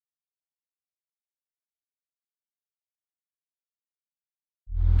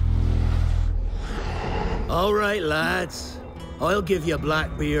All right, lads. I'll give you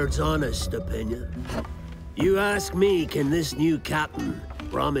Blackbeard's honest opinion. You ask me, can this new captain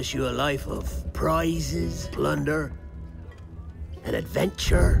promise you a life of prizes, plunder, and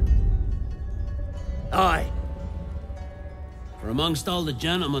adventure? Aye. For amongst all the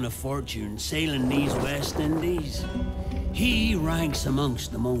gentlemen of fortune sailing these West Indies, he ranks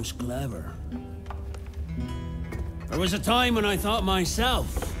amongst the most clever. There was a time when I thought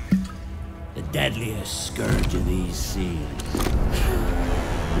myself the deadliest scourge of these seas.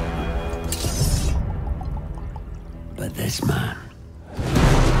 But this man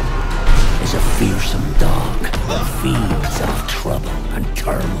is a fearsome dog that feeds off trouble and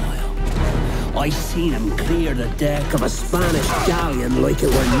turmoil. I seen him clear the deck of a Spanish galleon like it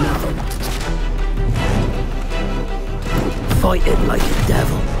were nothing. Fighting like a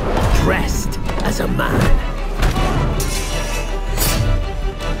devil, dressed as a man.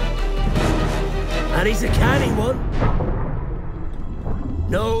 And he's a canny one.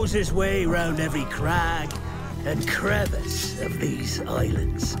 Knows his way round every crag and crevice of these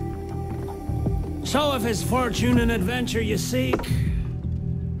islands. So if it's fortune and adventure you seek,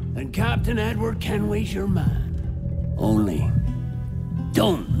 then Captain Edward Kenway's your man. Only,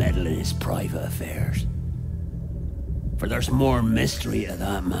 don't meddle in his private affairs. For there's more mystery to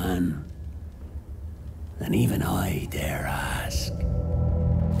that man than even I dare ask.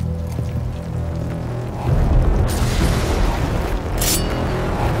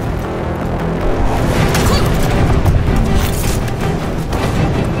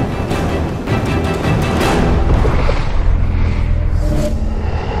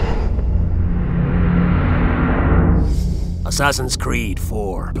 Assassin's Creed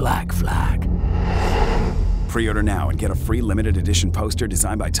 4 Black Flag. Pre-order now and get a free limited edition poster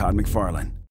designed by Todd McFarlane.